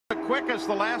quickest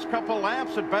the last couple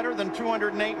laps at better than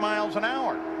 208 miles an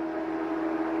hour.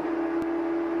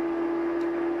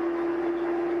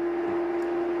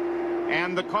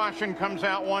 And the caution comes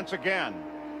out once again.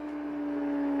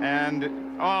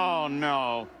 And, oh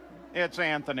no, it's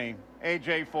Anthony.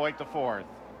 A.J. Foyt the fourth.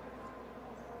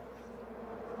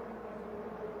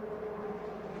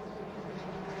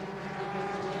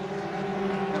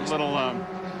 Little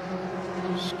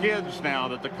skids now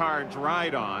that the cars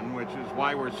ride on, which is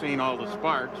why we're seeing all the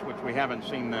sparks, which we haven't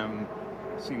seen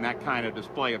that kind of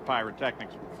display of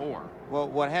pyrotechnics before. Well,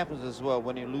 what happens as well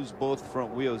when you lose both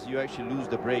front wheels, you actually lose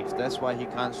the brakes. That's why he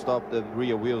can't stop the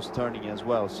rear wheels turning as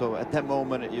well. So at that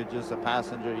moment, you're just a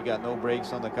passenger. You got no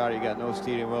brakes on the car. You got no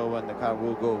steering wheel, and the car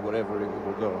will go wherever it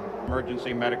will go.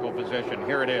 Emergency medical position.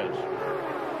 Here it is.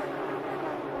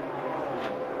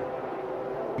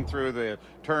 Through the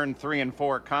turn 3 and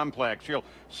 4 complex, you'll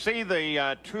see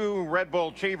the two Red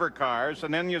Bull Cheever cars,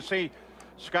 and then you see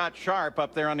Scott Sharp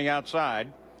up there on the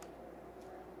outside.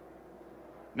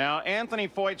 Now Anthony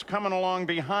Foyt's coming along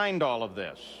behind all of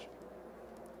this.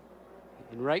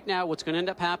 And right now what's going to end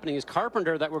up happening is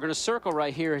Carpenter, that we're going to circle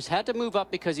right here, has had to move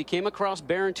up because he came across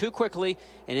Barron too quickly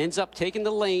and ends up taking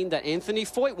the lane that Anthony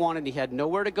Foyt wanted. He had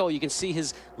nowhere to go. You can see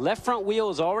his left front wheel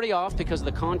is already off because of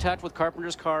the contact with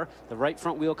Carpenter's car. The right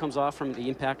front wheel comes off from the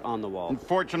impact on the wall.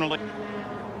 Unfortunately.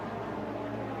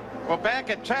 Well, back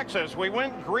at Texas, we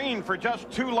went green for just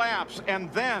 2 laps,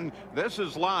 and then this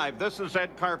is live. This is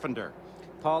Ed Carpenter.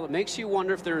 Paul, it makes you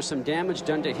wonder if there is some damage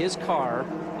done to his car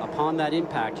upon that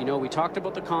impact. You know, we talked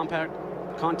about the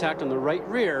contact on the right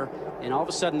rear, and all of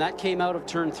a sudden that came out of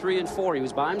turn 3 and 4. He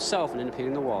was by himself and ended up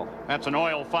hitting the wall. That's an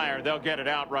oil fire. They'll get it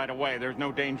out right away. There's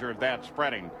no danger of that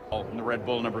spreading. In the Red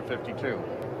Bull number 52.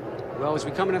 Well, as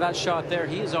we come into that shot there,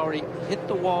 he has already hit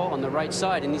the wall on the right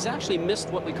side, and he's actually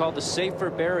missed what we call the safer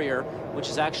barrier, which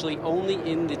is actually only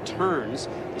in the turns,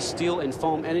 the steel and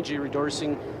foam energy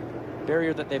reducing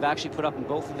barrier that they've actually put up in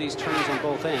both of these turns on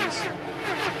both ends.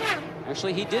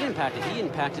 Actually, he did impact it. He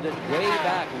impacted it way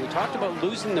back. And we talked about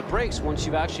losing the brakes once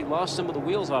you've actually lost some of the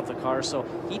wheels off the car. So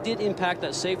he did impact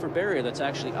that safer barrier that's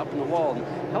actually up in the wall and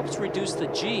helps reduce the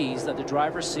G's that the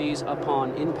driver sees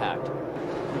upon impact.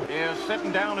 He is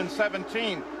sitting down in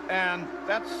 17th, and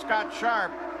that's Scott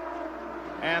Sharp,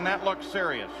 and that looks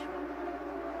serious.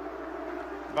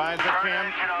 Visor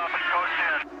cam.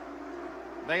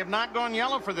 They have not gone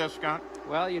yellow for this, Scott.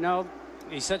 Well, you know,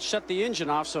 he said shut the engine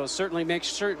off, so it certainly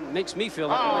makes me feel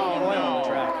like oil on the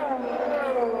track.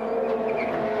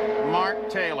 Mark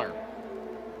Taylor.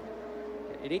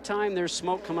 Anytime there's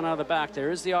smoke coming out of the back,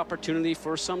 there is the opportunity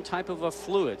for some type of a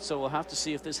fluid. So we'll have to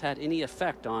see if this had any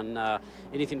effect on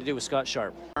anything to do with Scott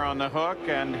Sharp. On the hook,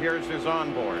 and here's his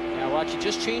onboard. Now watch, he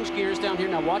just changed gears down here.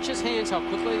 Now watch his hands, how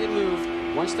quickly they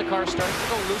move. Once the car starts to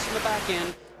go loose in the back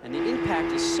end, and the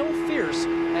impact is so fierce,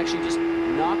 it actually just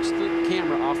knocks the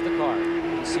camera off the car.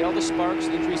 You see all the sparks,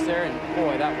 the increase there, and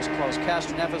boy, that was close.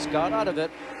 Castroneves got out of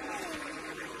it,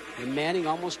 and Manning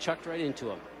almost chucked right into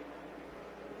him.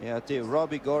 Yeah, I tell you,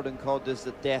 Robbie Gordon called this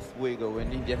the death wiggle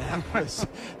in Indianapolis.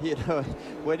 You know,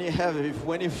 when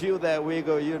you feel that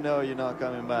wiggle, you know you're not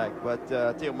coming back. But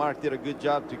I tell you, Mark did a good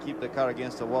job to keep the car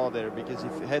against the wall there, because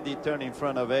if had he turned in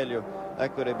front of Helio,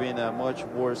 that could have been a much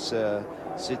worse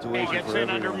situation. He gets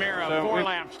in under Mira. So 4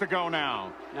 laps to go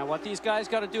now. Now what these guys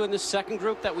got to do in this second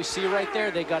group that we see right there,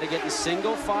 they got to get in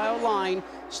single file line,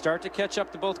 start to catch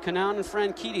up to both Kanaan and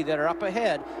Franchitti that are up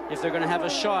ahead if they're going to have a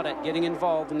shot at getting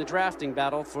involved in the drafting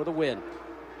battle for the win.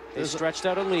 They stretched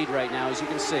out a lead right now, as you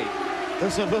can see.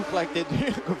 Doesn't look like they're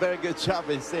doing a very good job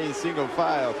in staying single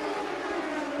file.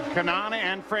 Kanaan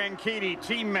and Franchitti,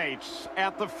 teammates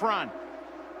at the front.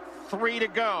 3 to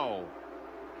go.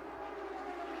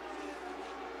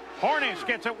 Hornish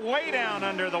gets it way down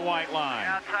under the white line.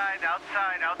 Outside,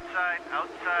 outside, outside,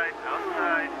 outside,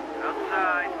 outside,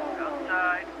 outside,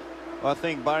 outside. Well, I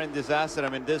think barring disaster, I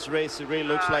mean, this race it really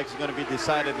looks like it's going to be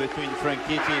decided between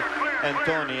Franchitti and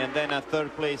Tony, and then a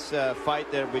third place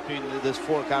fight there between these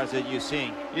 4 cars that you're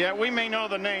seeing. Yeah, we may know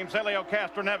the names. Helio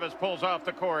Castroneves pulls off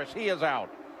the course. He is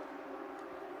out.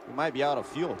 He might be out of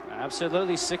fuel.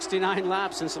 Absolutely, 69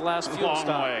 laps since the last fuel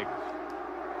stop. Way.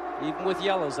 Even with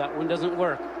yellows, that one doesn't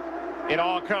work. It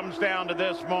all comes down to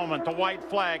this moment. The white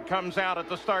flag comes out at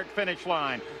the start-finish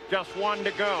line. Just 1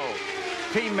 to go.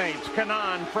 Teammates,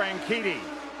 Kanaan, Franchitti.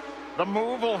 The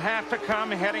move will have to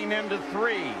come heading into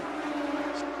 3.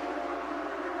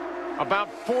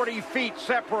 About 40 feet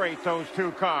separate those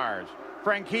 2 cars.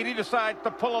 Franchitti decides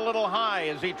to pull a little high.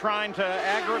 Is he trying to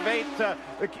aggravate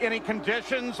any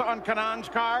conditions on Kanaan's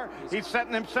car? He's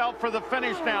setting himself for the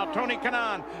finish now. Tony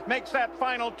Kanaan makes that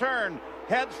final turn.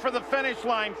 heads for the finish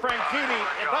line. Franchitti,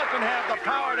 it doesn't have the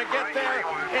power to get there.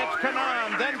 It's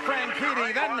Kanaan, then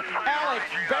Franchitti, then Alex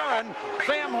Barron,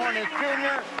 Sam Hornish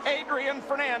Jr., Adrian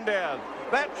Fernandez.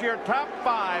 That's your top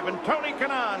 5, and Tony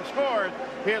Kanaan scores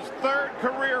his 3rd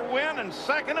career win and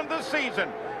 2nd of the season.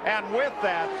 And with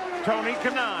that, Tony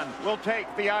Kanaan will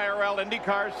take the IRL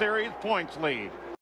IndyCar Series points lead.